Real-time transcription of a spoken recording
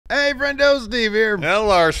Hey, friendo, Steve here. And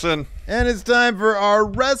Larson. And it's time for our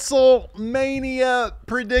Wrestlemania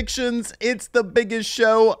predictions. It's the biggest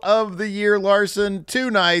show of the year, Larson.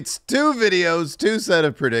 2 nights, 2 videos, 2 set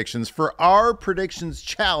of predictions. For our predictions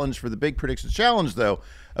challenge, for the big predictions challenge, though,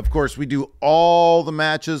 of course, we do all the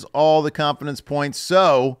matches, all the confidence points.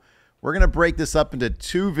 So we're going to break this up into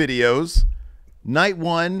 2 videos, night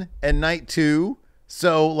 1 and night 2.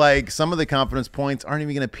 So, like, some of the confidence points aren't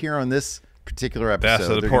even going to appear on this particular episode. That's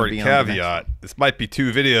an important caveat. This might be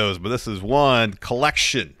 2 videos, but this is one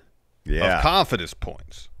collection of confidence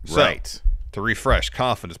points. Right. So, to refresh,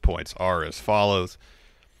 confidence points are as follows.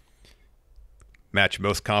 Match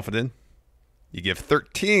most confident. You give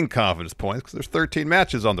 13 confidence points because there's 13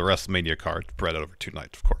 matches on the WrestleMania card, spread out over 2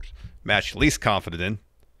 nights, of course. Match least confident in.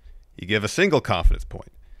 You give a single confidence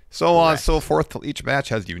point. So on and so forth till each match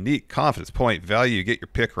has unique confidence point value. You get your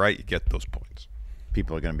pick right, you get those points.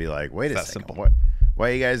 People are going to be like, wait a second, why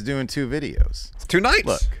are you guys doing 2 videos? It's 2 nights.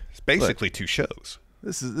 Look, it's basically 2 shows.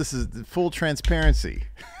 This is full transparency.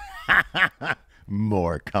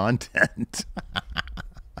 More content.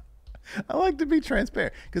 I like to be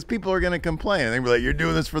transparent because people are going to complain. They're going to be like, you're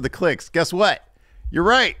doing this for the clicks. Guess what? You're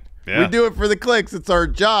right. Yeah. We do it for the clicks. It's our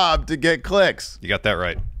job to get clicks. You got that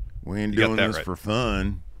right. We ain't doing this for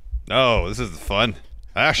fun. No, this is fun.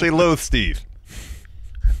 I actually loathe Steve.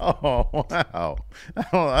 Oh, wow.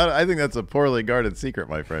 I think that's a poorly guarded secret,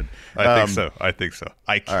 my friend. I think so. I think so.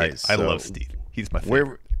 I kid. Right, so I love Steve. He's my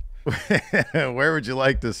favorite. Where would you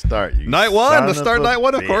like to start? Night 1. Let's start night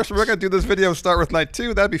 1, of course. We're not going to do this video and start with night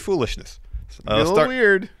 2. That'd be foolishness. A little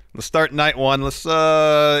weird. Let's start night 1. Let's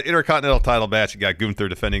Intercontinental title match. You got Gunther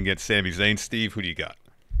defending against Sami Zayn. Steve, who do you got?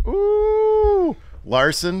 Ooh.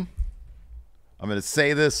 Larson, I'm going to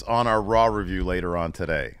say this on our Raw review later on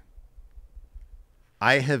today.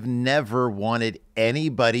 I have never wanted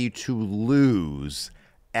anybody to lose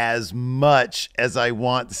as much as I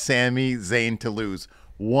want Sami Zayn to lose.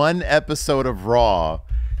 One episode of Raw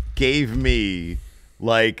gave me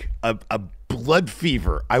like a blood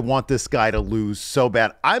fever. I want this guy to lose so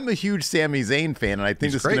bad. I'm a huge Sami Zayn fan, and I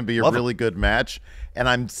think this is going to be a really good match. And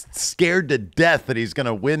I'm scared to death that he's going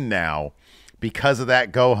to win now because of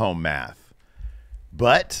that go-home math.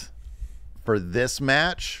 But for this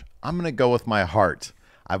match, I'm going to go with my heart.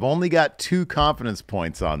 I've only got 2 confidence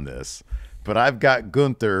points on this, but I've got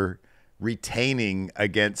Gunther retaining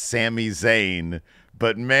against Sami Zayn.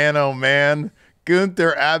 But man, oh man,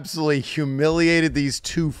 Gunther absolutely humiliated these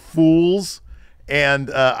 2 fools.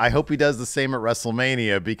 And I hope he does the same at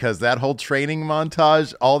WrestleMania because that whole training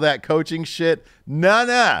montage, all that coaching shit,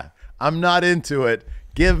 nah, I'm not into it.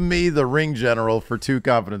 Give me the ring general for 2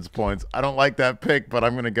 confidence points. I don't like that pick, but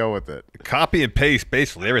I'm going to go with it. Copy and paste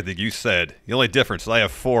basically everything you said. The only difference is I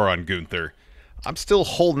have 4 on Gunther. I'm still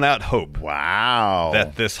holding out hope. Wow.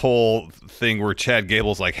 That this whole thing where Chad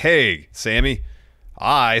Gable's like, hey, Sammy,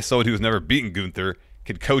 someone who's never beaten Gunther,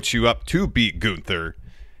 can coach you up to beat Gunther,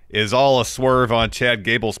 is all a swerve on Chad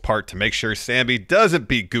Gable's part to make sure Sammy doesn't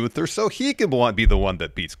beat Gunther so he can be the one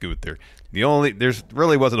that beats Gunther. There's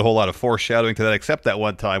really wasn't a whole lot of foreshadowing to that, except that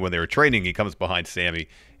one time when they were training, he comes behind Sammy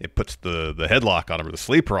and puts the headlock on him or the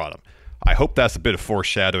sleeper on him. I hope that's a bit of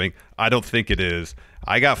foreshadowing. I don't think it is.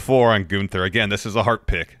 I got 4 on Gunther. Again, this is a heart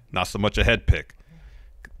pick, not so much a head pick.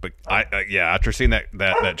 But yeah, after seeing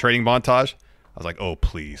that training montage, I was like, oh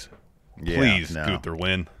please, Gunther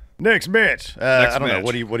win. Next match. I don't know.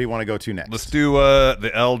 What do you want to go to next? Let's do the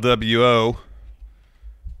LWO.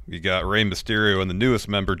 We got Rey Mysterio and the newest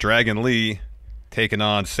member, Dragon Lee, taking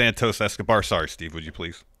on Santos Escobar. Sorry, Steve, would you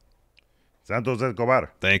please? Santos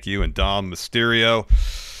Escobar. Thank you. And Dom Mysterio.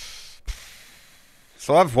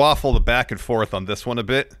 So I've waffled back and forth on this one a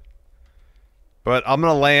bit. But I'm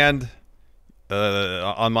going to land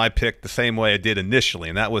on my pick the same way I did initially.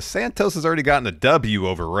 And that was Santos has already gotten a W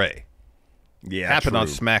over Rey. Yeah, happened on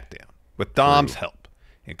SmackDown with Dom's help.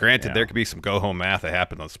 And granted, there could be some go-home math that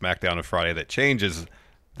happened on SmackDown on Friday that changes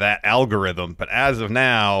that algorithm, but as of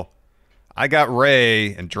now, I got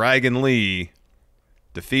Rey and Dragon Lee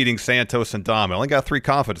defeating Santos and Dom. I only got 3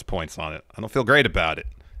 confidence points on it. I don't feel great about it.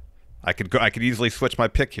 I could easily switch my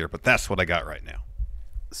pick here, but that's what I got right now.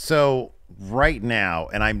 So right now,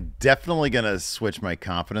 and I'm definitely gonna switch my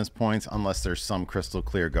confidence points unless there's some crystal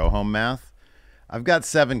clear go home math. I've got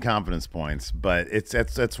 7 confidence points, but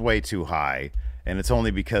it's way too high, and it's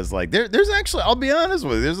only because like there's actually, I'll be honest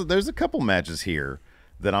with you, there's a couple matches here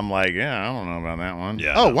that I'm like, yeah, I don't know about that one.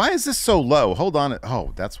 Yeah. Oh, why is this so low? Hold on.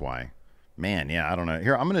 Oh, that's why. Man, yeah, I don't know.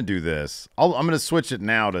 Here, I'm going to do this. I'm going to switch it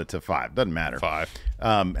now to 5. Doesn't matter. 5.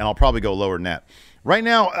 And I'll probably go lower than that. Right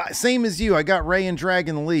now, same as you, I got Rey and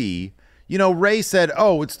Dragon Lee. Ray said,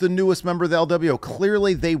 oh, it's the newest member of the LWO.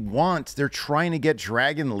 Clearly they're trying to get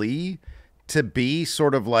Dragon Lee to be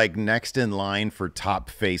sort of like next in line for top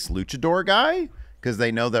face luchador guy, because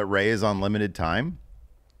they know that Ray is on limited time.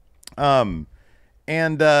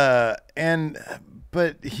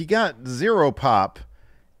 But he got zero pop,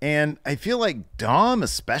 and I feel like Dom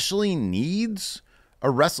especially needs a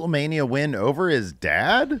WrestleMania win over his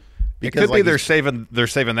dad. It could be they're saving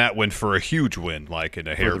that win for a huge win, like in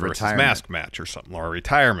a hair versus mask match or something, or a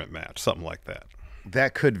retirement match, something like that.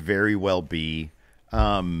 That could very well be.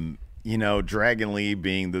 Dragon Lee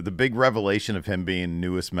being the big revelation of him being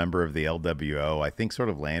newest member of the LWO, I think sort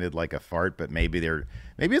of landed like a fart, but maybe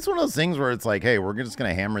it's one of those things where it's like, hey, we're just going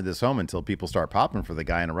to hammer this home until people start popping for the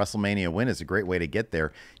guy, and a WrestleMania win is a great way to get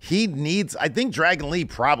there. I think Dragon Lee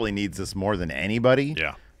probably needs this more than anybody.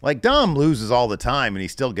 Yeah. Like, Dom loses all the time, and he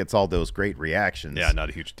still gets all those great reactions. Yeah, not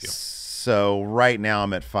a huge deal. So right now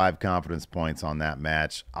I'm at 5 confidence points on that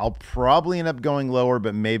match. I'll probably end up going lower,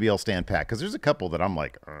 but maybe I'll stand pat, because there's a couple that I'm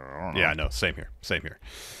like, I don't know. Yeah, no, same here.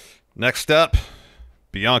 Next up,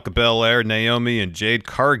 Bianca Belair, Naomi, and Jade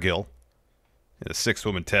Cargill in a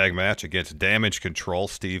 6-woman tag match against Damage Control.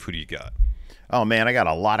 Steve, who do you got? Oh, man, I got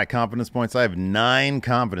a lot of confidence points. I have 9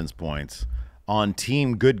 confidence points on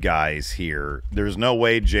Team Good Guys here. There's no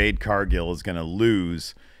way Jade Cargill is going to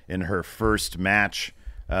lose in her first match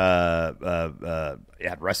at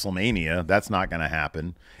WrestleMania. That's not going to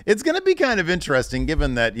happen. It's going to be kind of interesting,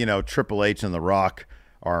 given that, Triple H and The Rock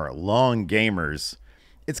are long gamers.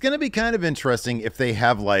 It's going to be kind of interesting if they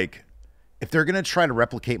have, like, if they're going to try to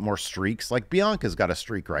replicate more streaks. Like, Bianca's got a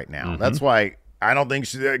streak right now. That's why I don't think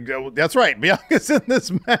that's right. Bianca's in this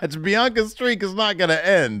match. Bianca's streak is not going to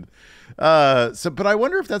end. But I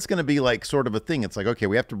wonder if that's going to be like sort of a thing. It's like, okay,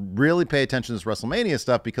 we have to really pay attention to this WrestleMania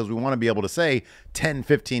stuff, because we want to be able to say 10,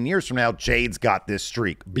 15 years from now, Jade's got this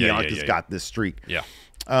streak. Bianca's got this streak. Yeah.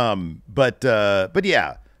 But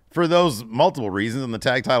yeah, for those multiple reasons, and the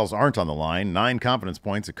tag titles aren't on the line, 9 confidence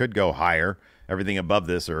points. It could go higher. Everything above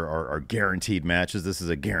this are guaranteed matches. This is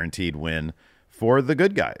a guaranteed win for the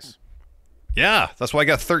Good Guys. Yeah, that's why I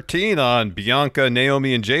got 13 on Bianca,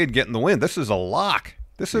 Naomi, and Jade getting the win. This is a lock.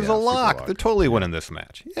 This is a lock. They're totally winning this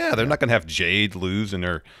match. Yeah, they're not going to have Jade lose in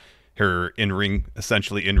her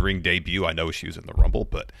essentially in-ring debut. I know she was in the Rumble,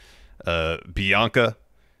 but Bianca,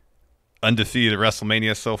 undefeated at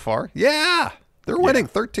WrestleMania so far. Yeah, they're winning.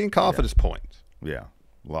 13 confidence points. Yeah,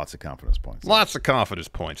 lots of confidence points. Lots of confidence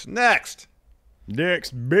points. Next,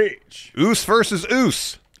 bitch. Uso versus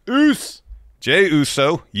Uso. Uso. Jey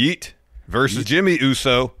Uso, Yeet, versus Jimmy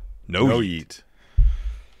Uso, no yeet.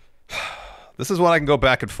 This is what I can go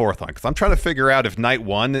back and forth on, because I'm trying to figure out if night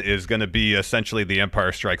 1 is going to be essentially the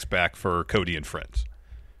Empire Strikes Back for Cody and friends.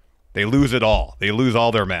 They lose it all. They lose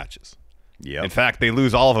all their matches. Yep. In fact, they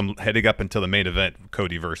lose all of them heading up until the main event,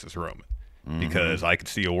 Cody versus Roman. Because I could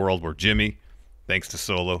see a world where Jimmy, thanks to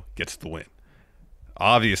Solo, gets the win.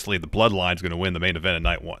 Obviously, the Bloodline's going to win the main event at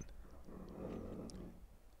night 1.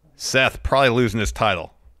 Seth probably losing his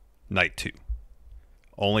title night 2.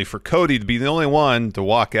 Only for Cody to be the only one to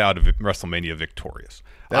walk out of WrestleMania victorious.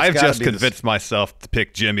 I've just convinced myself to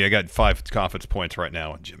pick Jimmy. I got 5 confidence points right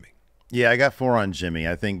now on Jimmy. Yeah, I got 4 on Jimmy.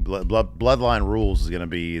 I think Bloodline Rules is going to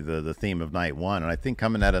be the theme of night 1. And I think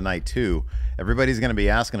coming out of night 2, everybody's going to be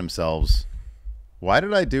asking themselves, why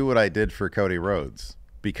did I do what I did for Cody Rhodes?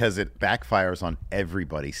 Because it backfires on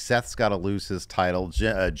everybody. Seth's got to lose his title.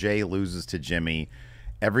 Jay loses to Jimmy.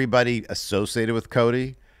 Everybody associated with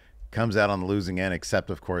Cody comes out on the losing end, except,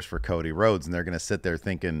 of course, for Cody Rhodes. And they're going to sit there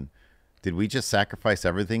thinking, did we just sacrifice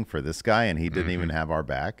everything for this guy and he didn't even have our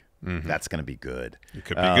back? That's going to be good. It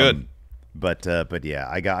could be good. But yeah,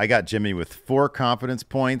 I got Jimmy with 4 confidence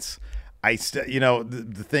points.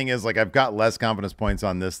 The thing is, like, I've got less confidence points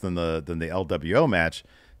on this than the LWO match,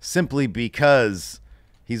 simply because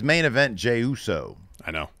he's main event Jey Uso.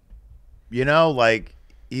 I know. Like,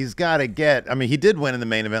 he's got to get. I mean, he did win in the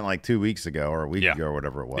main event like 2 weeks ago or a week ago or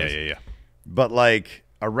whatever it was. Yeah. But like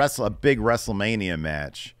a big WrestleMania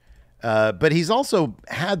match. But he's also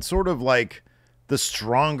had sort of like the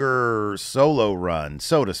stronger solo run,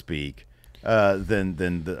 so to speak,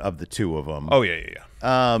 than of the two of them. Oh yeah.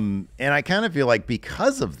 And I kind of feel like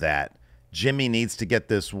because of that, Jimmy needs to get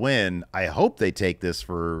this win. I hope they take this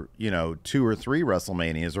for 2 or 3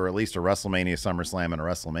 WrestleManias, or at least a WrestleMania, SummerSlam, and a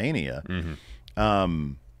WrestleMania.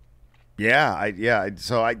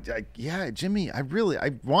 Jimmy. I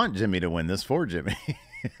want Jimmy to win this for Jimmy.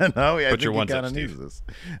 I think your he ones kind up, of needs Steve. this.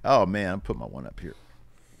 Oh man, I'm putting my one up here.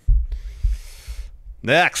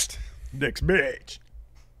 Next bitch.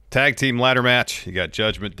 tag team ladder match. You got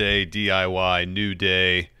Judgment Day, DIY, New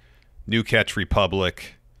Day, New Catch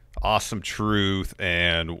Republic, Awesome Truth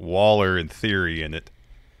and Waller in Theory in it.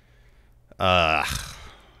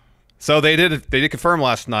 So they did confirm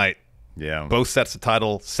last night. Yeah. Both sets of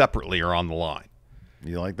title separately are on the line.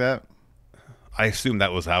 You like that? I assume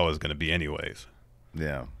that was how it was going to be anyways.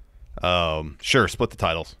 Yeah. Sure, split the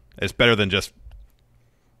titles. It's better than just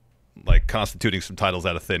like constituting some titles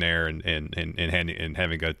out of thin air and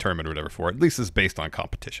having a tournament or whatever for it. At least it's based on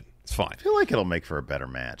competition. It's fine. I feel like it'll make for a better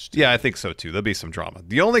match, too. Yeah, I think so too. There'll be some drama.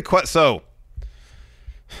 The only so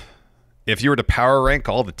if you were to power rank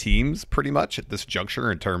all the teams pretty much at this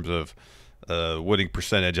juncture in terms of winning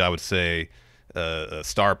percentage, I would say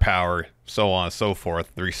star power, so on and so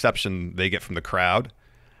forth, the reception they get from the crowd,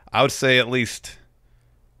 I would say at least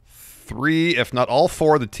 3, if not all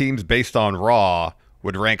 4 of the teams based on Raw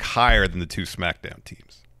would rank higher than the 2 SmackDown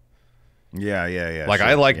teams. Yeah. Like, sure,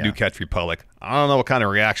 I like New Catch Republic. I don't know what kind of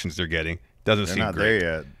reactions they're getting. Doesn't seem not great.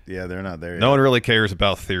 there yet. Yeah, they're not there yet. No one really cares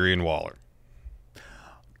about Theory and Waller.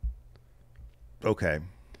 Okay.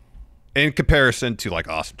 In comparison to like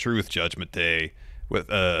Awesome Truth, Judgment Day, with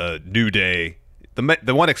New Day,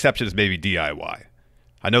 the one exception is maybe DIY.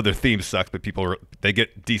 I know their theme sucks, but they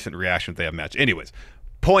get decent reaction if they have a match. Anyways,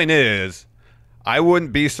 point is, I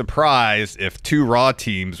wouldn't be surprised if 2 Raw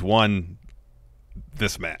teams won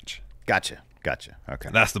this match. Gotcha. Okay.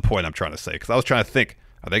 That's the point I'm trying to say, because I was trying to think,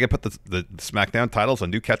 are they going to put the SmackDown titles on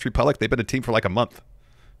New Catch Republic? They've been a team for like a month.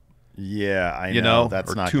 Yeah, I know. You know,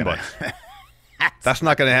 that's or not 2 months. That's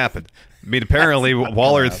not going to happen. I mean, apparently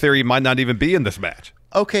Waller in Theory might not even be in this match.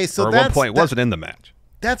 Okay, so or at one point wasn't in the match.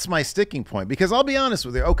 That's my sticking point, because I'll be honest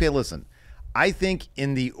with you. Okay, listen. I think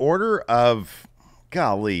in the order of,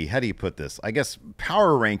 golly, how do you put this? I guess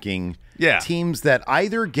power ranking teams that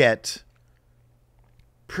either get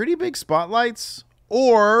pretty big spotlights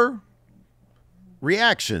or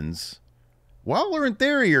reactions, Waller and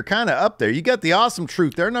Theory are kind of up there. You got the Awesome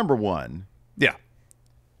Truth. They're number 1. Yeah.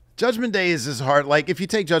 Judgment Day is as hard. Like, if you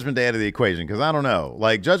take Judgment Day out of the equation, because I don't know.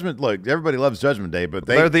 Like, look, everybody loves Judgment Day, but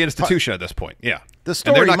they're the institution at this point. Yeah. The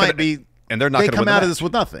story might be, and they're not going to come out of this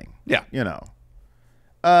with nothing. Yeah. You know.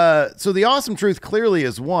 So the Awesome Truth clearly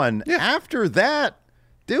is one. Yeah. After that,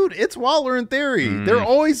 dude, it's Waller and Theory. They're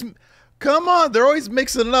always, come on, they're always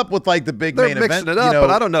mixing it up with like the big main event. They're mixing it up,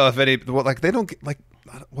 but I don't know if any, like, they don't get, like,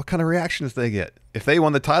 what kind of reactions they get. If they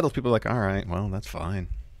won the titles, people are like, all right, well, that's fine.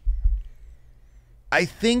 I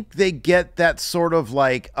think they get that sort of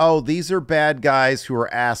like, oh, these are bad guys who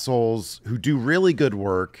are assholes who do really good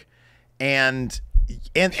work, and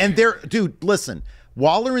they're, dude, listen,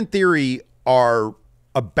 Waller and Theory are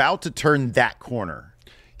about to turn that corner.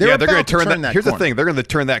 They're going to turn that. Here's the thing: they're going to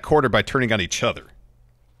turn that corner by turning on each other.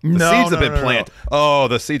 The seeds have been planted. Oh,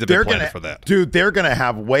 the seeds have been planted for that, dude. They're going to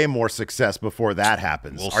have way more success before that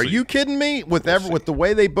happens. Are you kidding me? With the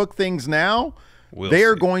way they book things now, they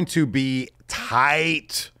are going to be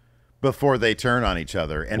tight before they turn on each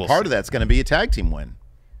other, and part of that's going to be a tag team win,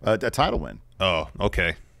 a title win. Oh,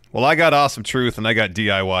 okay. Well, I got Awesome Truth and I got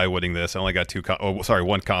DIY winning this. I only got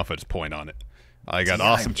 1 confidence point on it. I got DIY.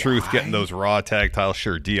 Awesome Truth getting those Raw tag titles.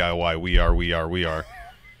 Sure, DIY. We are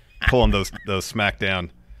pulling those SmackDown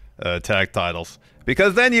tag titles,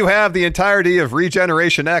 because then you have the entirety of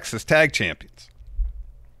Regeneration X as tag champions,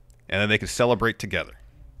 and then they can celebrate together.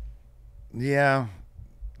 Yeah.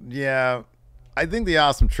 I think the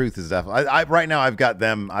Awesome Truth is definitely. Right now, I've got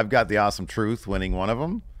the Awesome Truth winning one of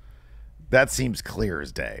them. That seems clear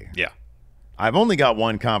as day. Yeah. I've only got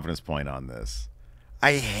 1 confidence point on this.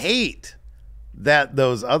 I hate that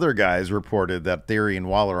those other guys reported that Theory and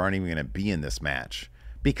Waller aren't even going to be in this match,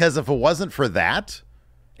 because if it wasn't for that,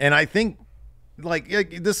 and I think like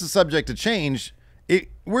this is subject to change,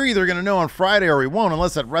 we're either going to know on Friday or we won't,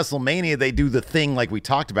 unless at WrestleMania they do the thing like we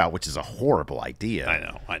talked about, which is a horrible idea.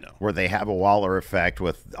 I know. Where they have a Waller effect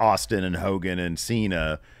with Austin and Hogan and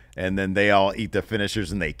Cena, and then they all eat the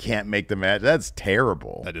finishers and they can't make the match. That's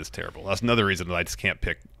terrible. That is terrible. That's another reason that I just can't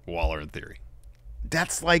pick Waller in Theory.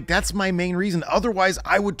 That's my main reason. Otherwise,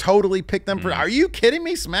 I would totally pick them for. Are you kidding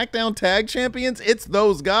me? SmackDown Tag Champions? It's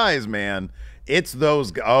those guys, man. It's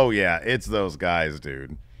those. Oh yeah, it's those guys,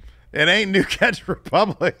 dude. It ain't New Catch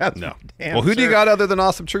Republic. No. Well, who do you got other than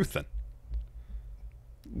Awesome Truth then?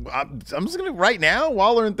 I'm just gonna right now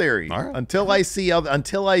Waller and Theory. All right. Until I see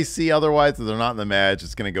otherwise that they're not in the match,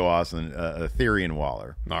 it's gonna go Austin, Theory and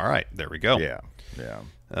Waller. All right, there we go. Yeah.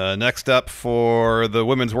 Next up for the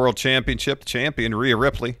Women's World Championship, the champion Rhea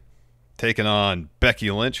Ripley taking on Becky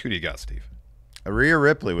Lynch. Who do you got, Steve? Rhea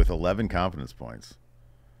Ripley with 11 confidence points.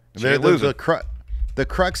 The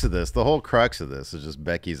crux of this, the whole crux of this is just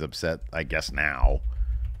Becky's upset, I guess now,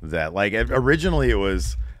 that originally it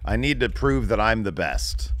was, I need to prove that I'm the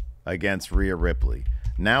best against Rhea Ripley.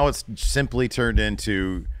 Now it's simply turned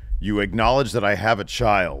into, you acknowledge that I have a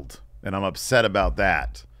child, and I'm upset about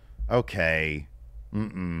that. Okay.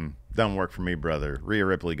 Doesn't work for me, brother. Rhea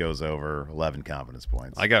Ripley goes over 11 confidence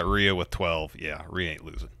points. I got Rhea with 12. Yeah, Rhea ain't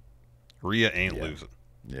losing. Rhea ain't losing.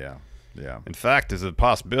 Yeah. In fact, there's a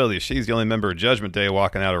possibility she's the only member of Judgment Day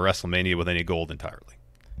walking out of WrestleMania with any gold entirely.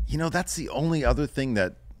 You know, that's the only other thing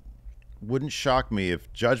that wouldn't shock me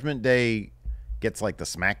if Judgment Day gets like the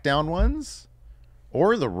SmackDown ones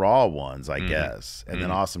or the Raw ones, I guess. And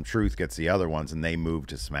then Awesome Truth gets the other ones and they move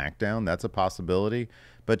to SmackDown. That's a possibility.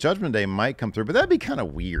 But Judgment Day might come through, but that'd be kind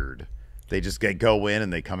of weird. They just go in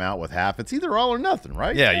and they come out with half. It's either all or nothing,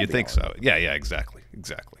 right? Yeah, you think so. Yeah, exactly.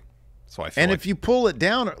 That's why I feel if you pull it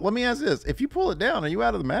down, let me ask this. If you pull it down, are you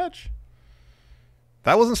out of the match?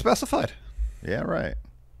 That wasn't specified. Yeah, right.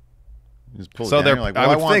 You just pull So it down. You're like, well,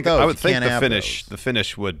 I would think those. the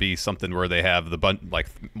finish would be something where they have like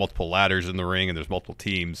multiple ladders in the ring and there's multiple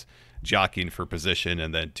teams jockeying for position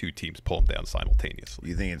and then two teams pull them down simultaneously.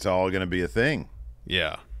 You think it's all going to be a thing?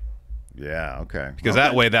 Yeah. Yeah, okay. Because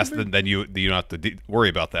that way then you don't have to worry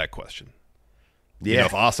about that question. Yeah. You know,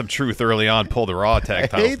 if Awesome Truth early on pulled the Raw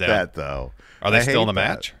tag titles I hate down. that, though. Are they still in the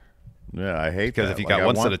match? Yeah, I hate that. Because if you got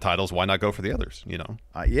one set of titles, why not go for the others, you know?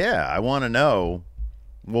 Yeah, I want to know,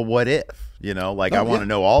 well, what if? You know, like I want to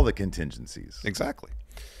know all the contingencies. Exactly.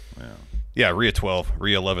 Yeah, Rhea 12,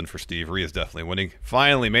 Rhea 11 for Steve. Rhea's definitely winning.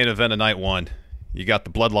 Finally, main event of night one. You got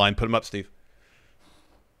the Bloodline. Put them up, Steve.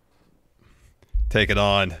 Take it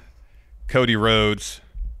on. Cody Rhodes,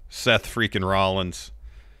 Seth freaking Rollins.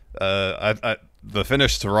 The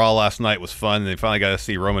finish to Raw last night was fun. They finally got to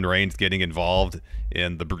see Roman Reigns getting involved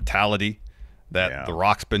in the brutality that The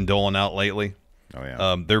Rock's been doling out lately. Oh,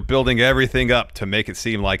 yeah. They're building everything up to make it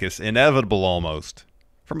seem like it's inevitable almost,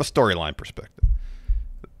 from a storyline perspective,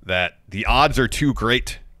 that the odds are too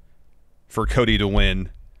great for Cody to win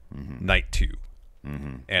night two.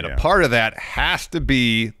 And a part of that has to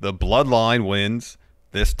be the Bloodline wins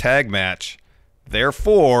this tag match.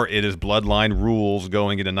 Therefore, it is Bloodline rules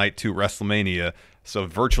going into night two WrestleMania. So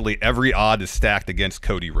virtually every odd is stacked against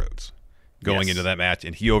Cody Rhodes going into that match,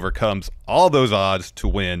 and he overcomes all those odds to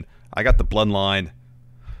win. I got the Bloodline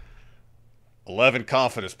 11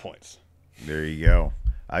 confidence points. There you go.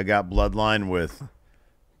 I got Bloodline with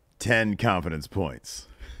 10 confidence points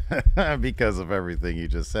because of everything you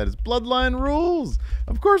just said. It's Bloodline rules.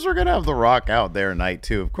 Of course we're going to have The Rock out there night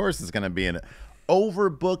two. Of course it's going to be an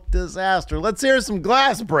overbooked disaster. Let's hear some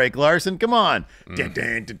glass break, Larson. Come on. And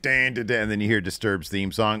then you hear Disturbed's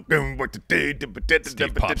theme song.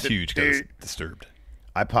 Steve pops huge because it's Disturbed.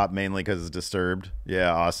 I pop mainly because it's Disturbed.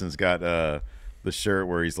 Yeah, Austin's got the shirt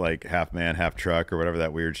where he's like half man, half truck, or whatever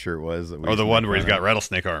that weird shirt was. That the one where he's got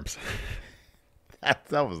rattlesnake arms.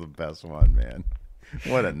 that was the best one, man.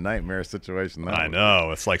 What a nightmare situation that was. I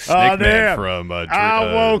know. It's like Snake Man from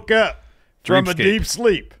I woke up from a deep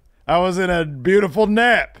sleep. I was in a beautiful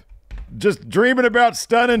nap, just dreaming about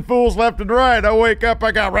stunning fools left and right. I wake up,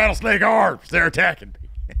 I got rattlesnake arms. They're attacking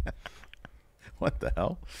me. What the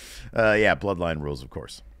hell? Yeah, Bloodline rules, of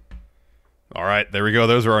course. All right, there we go.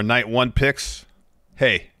 Those are our night one picks.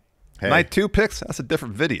 Hey, night two picks, that's a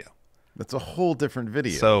different video. That's a whole different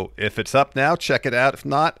video. So if it's up now, check it out. If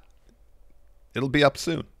not, it'll be up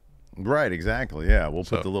soon. Right, exactly. Yeah, we'll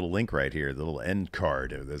put the little link right here, the little end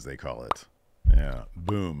card, as they call it. Yeah,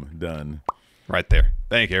 boom, done. Right there.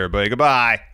 Thank you, everybody. Goodbye.